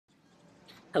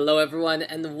Hello everyone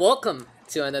and welcome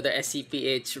to another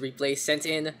SCPH replay sent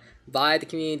in by the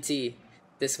community.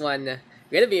 This one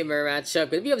gonna be a mirror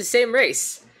matchup, gonna be of the same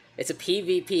race. It's a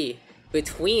PvP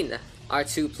between our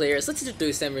two players. Let's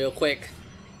introduce them real quick.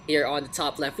 Here on the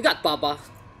top left, we got Baba.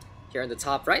 Here on the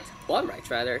top right, bottom right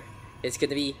rather, it's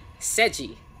gonna be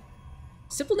Seji.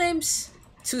 Simple names,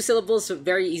 2 syllables,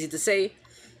 very easy to say.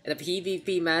 And a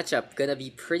PvP matchup, gonna be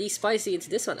pretty spicy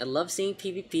into this one. I love seeing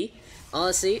PvP.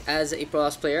 Honestly, as a Pro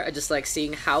player, I just like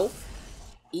seeing how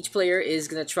each player is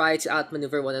gonna try to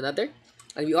outmaneuver one another.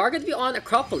 And we are gonna be on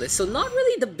Acropolis, so not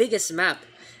really the biggest map.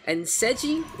 And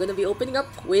Seji gonna be opening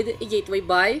up with a gateway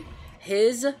by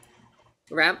his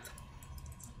ramp.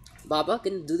 Baba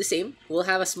gonna do the same. We'll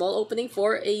have a small opening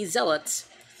for a Zealot.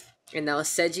 And now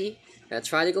Seji gonna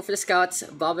try to go for the scouts.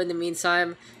 Baba in the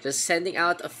meantime just sending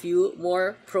out a few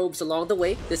more probes along the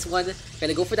way. This one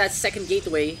gonna go for that second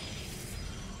gateway.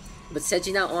 But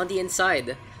Seji now on the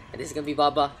inside. And this is gonna be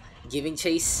Baba giving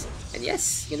chase. And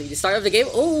yes, gonna be the start of the game.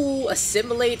 Oh, a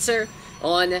simulator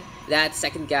on that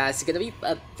second gas. It's gonna be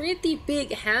a pretty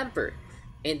big hamper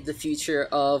in the future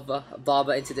of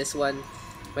Baba into this one.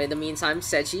 But in the meantime,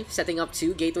 Seji setting up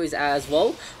 2 gateways as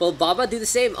well. Will Baba do the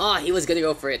same? He was gonna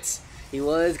go for it. He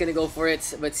was gonna go for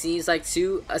it, but seems like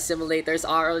 2 assimilators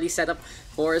are already set up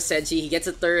for Seji. He gets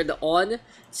a third on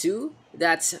to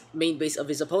that main base of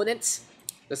his opponent.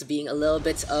 Just being a little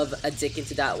bit of a dick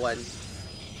into that one.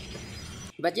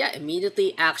 But yeah,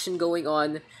 immediately action going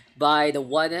on by the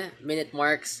 1-minute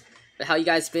marks. But how you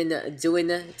guys been doing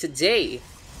today?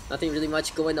 Nothing really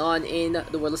much going on in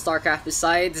the world of StarCraft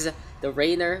besides the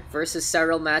Raynor versus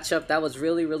Serral matchup. That was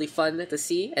really fun to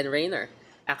see, and Raynor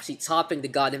actually topping the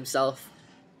god himself,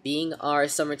 being our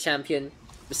summer champion.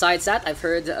 Besides that, I've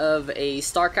heard of a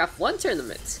StarCraft 1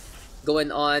 tournament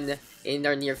going on in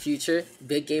our near future.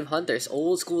 Big Game Hunters,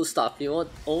 old school stuff. The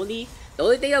only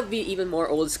thing that would be even more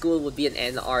old school would be an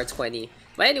NR20.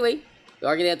 But anyway, we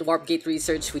are getting at Warp Gate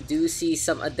research. We do see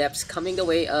some adepts coming the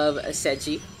way of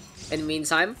Seji. In the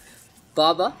meantime,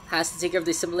 Baba has to take care of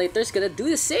the simulators. Gonna do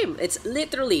the same. It's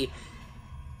literally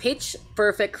pitch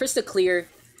perfect, crystal clear,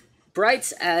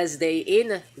 bright as day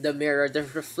in the mirror. The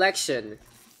reflection.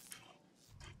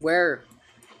 Where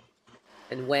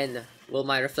and when will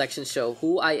my reflection show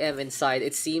who I am inside?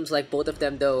 It seems like both of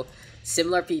them, though,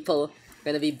 similar people,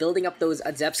 gonna be building up those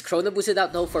adepts. Chrono boosted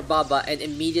out no for Baba, and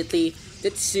immediately the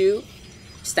 2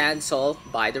 stand tall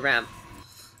by the ramp.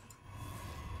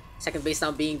 Second base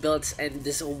now being built, and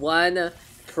this 1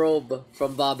 probe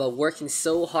from Baba working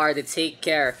so hard to take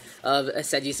care of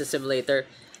Seji's assimilator.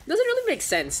 Doesn't really make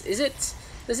sense.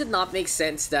 Does it not make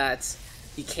sense that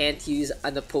you can't use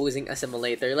an opposing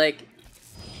assimilator? Like,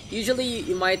 usually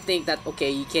you might think that,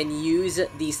 okay, you can use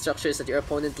these structures that your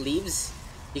opponent leaves.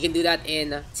 You can do that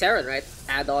in Terran, right?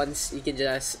 Add-ons, you can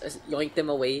just yoink them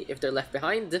away if they're left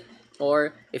behind.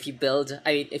 Or if you build,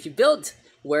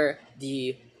 where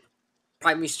the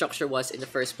primary structure was in the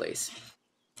first place.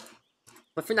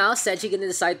 But for now, Seji gonna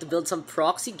decide to build some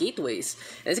proxy gateways.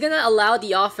 And it's gonna allow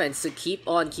the offense to keep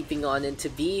on keeping on and to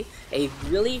be a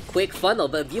really quick funnel.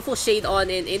 But a beautiful shade on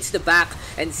in into the back,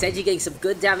 and Seji getting some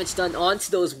good damage done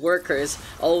onto those workers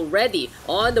already.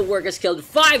 On the workers killed,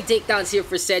 5 takedowns here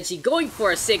for Seji, going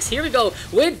for a 6. Here we go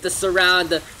with the surround.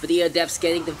 But the adepts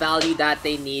getting the value that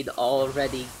they need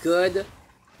already. Good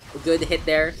hit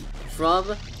there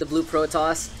from the blue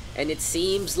Protoss. And it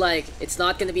seems like it's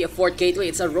not going to be a 4th gateway,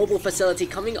 it's a robo facility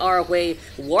coming our way,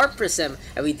 Warp Prism,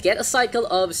 and we get a cycle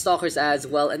of Stalkers as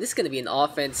well, and this is going to be an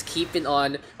offense keeping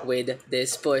on with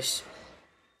this push.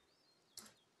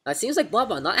 It seems like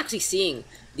Baba not actually seeing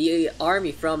the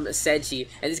army from Seji,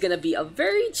 and it's gonna be a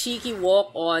very cheeky walk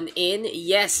on in.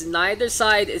 Yes, neither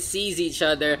side sees each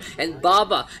other, and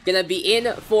Baba gonna be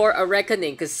in for a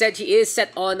reckoning because Seji is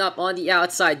set on up on the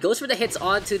outside. Goes for the hits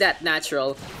onto that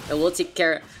natural, and we'll take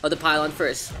care of the pylon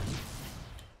first.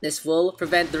 This will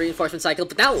prevent the reinforcement cycle,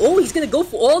 but now, he's gonna go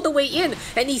for all the way in,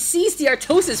 and he sees the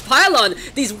Artosis pylon.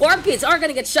 These warp gates are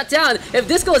gonna get shut down. If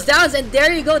this goes down, and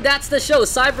there you go, that's the show.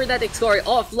 Cybernetic story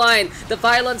offline. The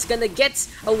pylon's gonna get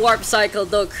a warp cycle,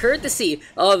 though, courtesy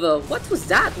of, what was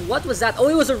that? Oh,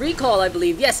 it was a recall, I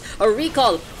believe. Yes, a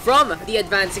recall from the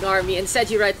advancing army, and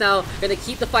Seji right now gonna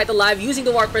keep the fight alive, using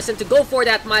the warp person to go for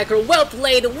that micro. Well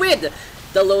played with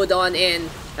the load on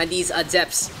in. And these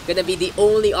adepts gonna be the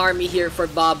only army here for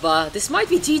Baba. This might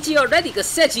be GG already because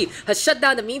Seji has shut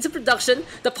down the means of production.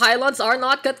 The pylons are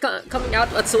not coming out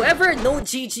whatsoever. No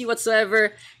GG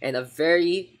whatsoever. And a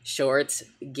very short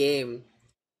game.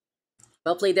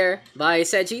 Well played there by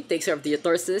Seji. Takes care of the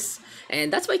Artosis.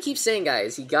 And that's why I keep saying,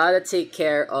 guys, you gotta take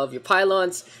care of your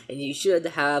pylons. And you should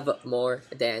have more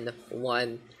than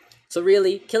one. So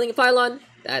really, killing a pylon,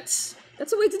 that's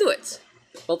the way to do it.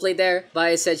 Well played there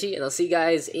by Seji, and I'll see you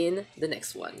guys in the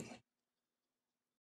next one.